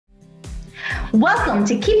Welcome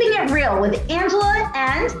to Keeping It Real with Angela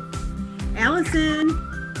and Allison.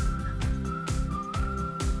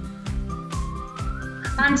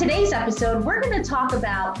 On today's episode, we're going to talk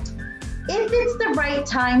about if it's the right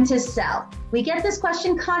time to sell. We get this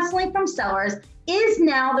question constantly from sellers, is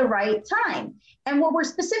now the right time? And what we're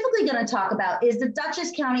specifically going to talk about is the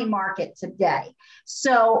Dutchess County market today.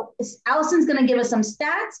 So Allison's going to give us some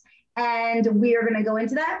stats and we are going to go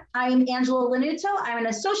into that. I am Angela Lanuto. I'm an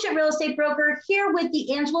associate real estate broker here with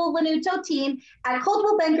the Angela Lanuto team at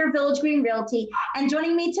Coldwell Banker Village Green Realty. And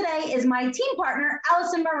joining me today is my team partner,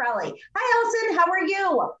 Allison Morelle. Hi, Allison. How are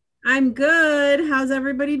you? I'm good. How's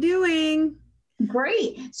everybody doing?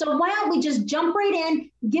 Great. So why don't we just jump right in?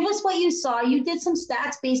 Give us what you saw. You did some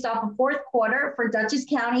stats based off of fourth quarter for Dutchess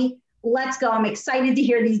County. Let's go. I'm excited to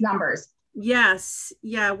hear these numbers. Yes.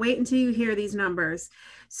 Yeah. Wait until you hear these numbers.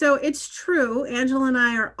 So it's true. Angela and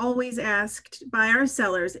I are always asked by our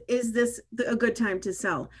sellers, is this a good time to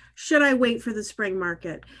sell? Should I wait for the spring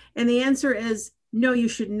market? And the answer is no, you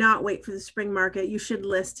should not wait for the spring market. You should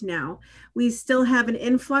list now. We still have an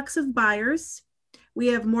influx of buyers. We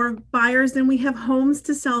have more buyers than we have homes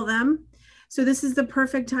to sell them. So this is the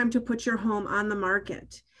perfect time to put your home on the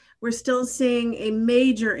market. We're still seeing a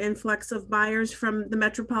major influx of buyers from the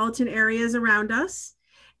metropolitan areas around us.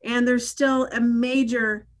 And there's still a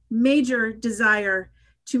major desire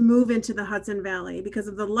to move into the Hudson Valley because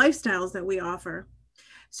of the lifestyles that we offer.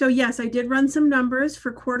 So yes, I did run some numbers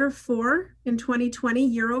for quarter four in 2020,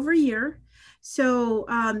 year over year. So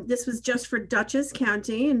this was just for Dutchess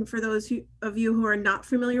County. And for those of you who are not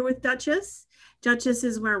familiar with Dutchess, Dutchess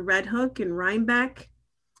is where Red Hook and Rhinebeck,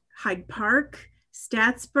 Hyde Park,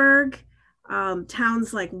 Staatsburg,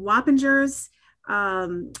 towns like Wappingers,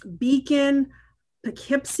 Beacon,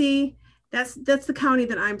 Poughkeepsie, that's the county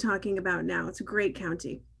that I'm talking about now. It's a great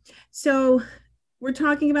county. So we're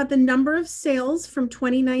talking about the number of sales from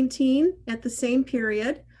 2019 at the same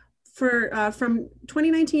period from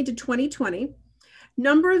 2019 to 2020.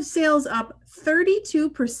 Number of sales up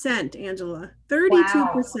 32%, Angela, 32%.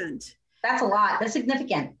 Wow. That's a lot. That's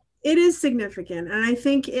significant. It is significant. And I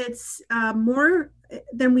think it's more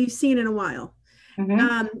than we've seen in a while.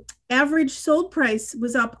 Mm-hmm. Average sold price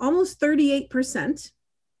was up almost 38%.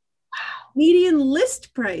 Median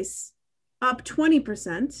list price up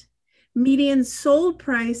 20%. Median sold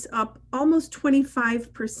price up almost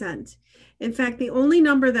 25%. In fact, the only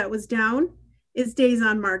number that was down is days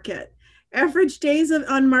on market. Average days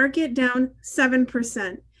on market down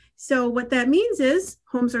 7%. So what that means is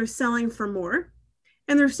homes are selling for more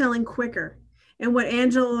and they're selling quicker. And what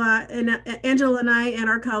Angela and I and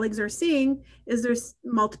our colleagues are seeing is there's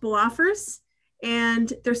multiple offers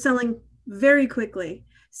and they're selling very quickly.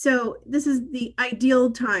 So this is the ideal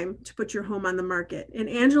time to put your home on the market. And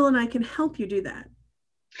Angela and I can help you do that.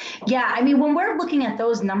 Yeah, I mean, when we're looking at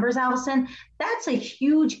those numbers, Allison, that's a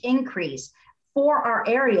huge increase for our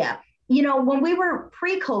area. You know, when we were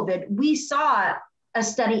pre-COVID, we saw a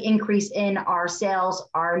steady increase in our sales,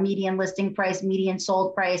 our median listing price, median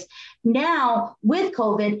sold price. Now with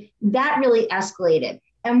COVID, that really escalated.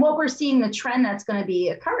 And what we're seeing, the trend that's going to be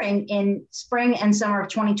occurring in spring and summer of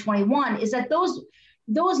 2021 is that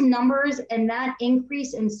those numbers and that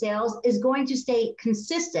increase in sales is going to stay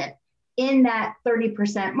consistent in that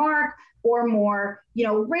 30% mark or more, you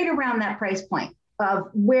know, right around that price point of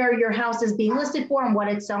where your house is being listed for and what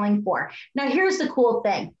it's selling for. Now, here's the cool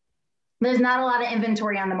thing. There's not a lot of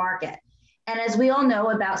inventory on the market. And as we all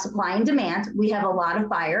know about supply and demand, we have a lot of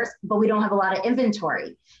buyers, but we don't have a lot of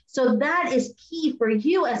inventory. So that is key for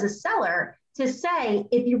you as a seller to say,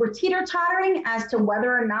 if you were teeter-tottering as to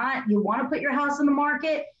whether or not you want to put your house on the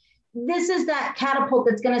market, this is that catapult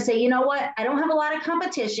that's going to say, you know what, I don't have a lot of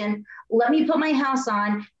competition. Let me put my house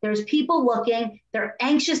on. There's people looking. They're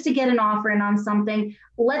anxious to get an offer in on something.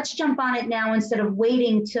 Let's jump on it now instead of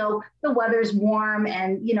waiting till the weather's warm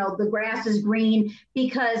and, you know, the grass is green,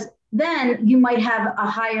 because then you might have a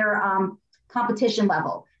higher competition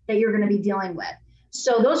level that you're going to be dealing with.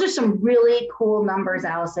 So those are some really cool numbers,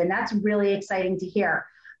 Allison. That's really exciting to hear.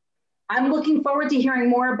 I'm looking forward to hearing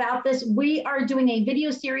more about this. We are doing a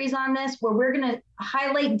video series on this where we're going to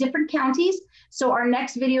highlight different counties. So our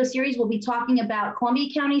next video series will be talking about Columbia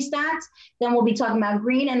County stats. Then we'll be talking about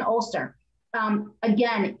Greene and Ulster.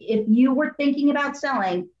 Again, if you were thinking about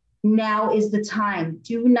selling, now is the time.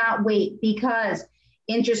 Do not wait, because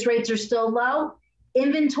interest rates are still low,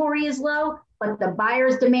 inventory is low, but the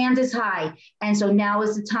buyer's demand is high. And so now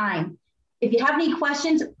is the time. If you have any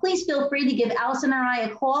questions, please feel free to give Allison or I a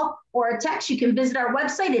call or a text. You can visit our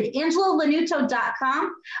website at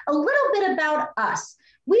angelalanuto.com. A little bit about us.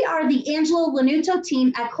 We are the Angela Lanuto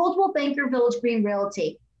team at Coldwell Banker Village Green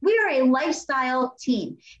Realty. We are a lifestyle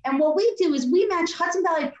team. And what we do is we match Hudson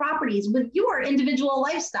Valley properties with your individual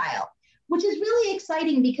lifestyle, which is really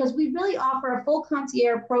exciting because we really offer a full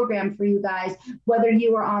concierge program for you guys, whether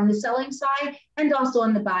you are on the selling side and also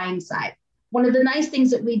on the buying side. One of the nice things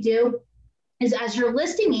that we do is, as your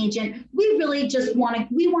listing agent, we really just want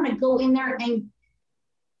to go in there and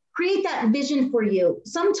create that vision for you.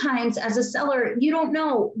 Sometimes as a seller, you don't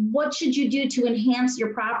know what should you do to enhance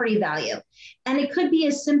your property value. And it could be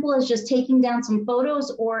as simple as just taking down some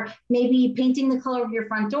photos or maybe painting the color of your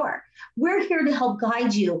front door. We're here to help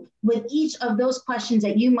guide you with each of those questions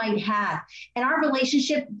that you might have. And our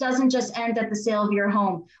relationship doesn't just end at the sale of your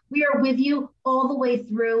home. We are with you all the way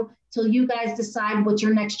through till you guys decide what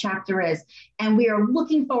your next chapter is. And we are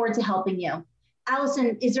looking forward to helping you.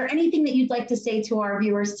 Allison, is there anything that you'd like to say to our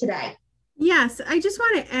viewers today? Yes, I just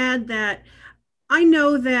want to add that I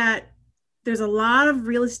know that there's a lot of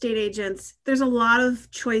real estate agents, there's a lot of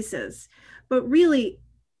choices, but really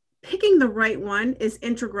picking the right one is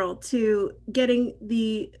integral to getting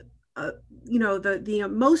the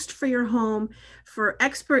most for your home, for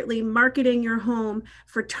expertly marketing your home,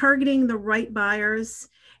 for targeting the right buyers.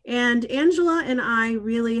 And Angela and I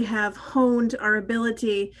really have honed our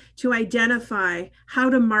ability to identify how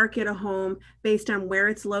to market a home based on where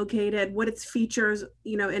it's located, what its features,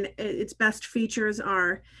 and its best features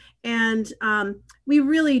are. And we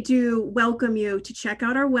really do welcome you to check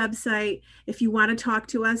out our website. If you want to talk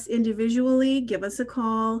to us individually, give us a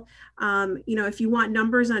call. If you want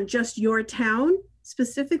numbers on just your town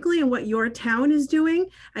specifically and what your town is doing,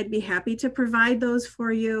 I'd be happy to provide those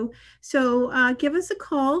for you. So give us a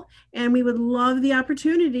call, and we would love the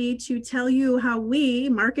opportunity to tell you how we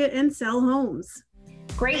market and sell homes.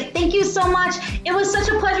 Great. Thank you so much. It was such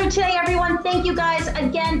a pleasure today, everyone. Thank you guys.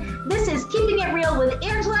 Again, this is Keeping It Real with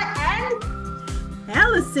Angela and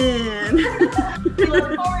Allison. We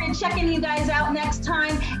look forward to checking you guys out next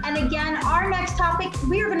time. And again, our next topic,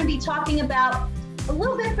 we are going to be talking about a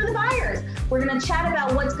little bit for the buyers. We're going to chat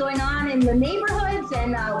about what's going on in the neighborhoods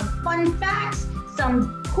and fun facts,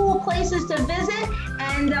 some cool places to visit.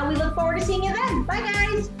 And we look forward to seeing you then. Bye,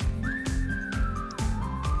 guys.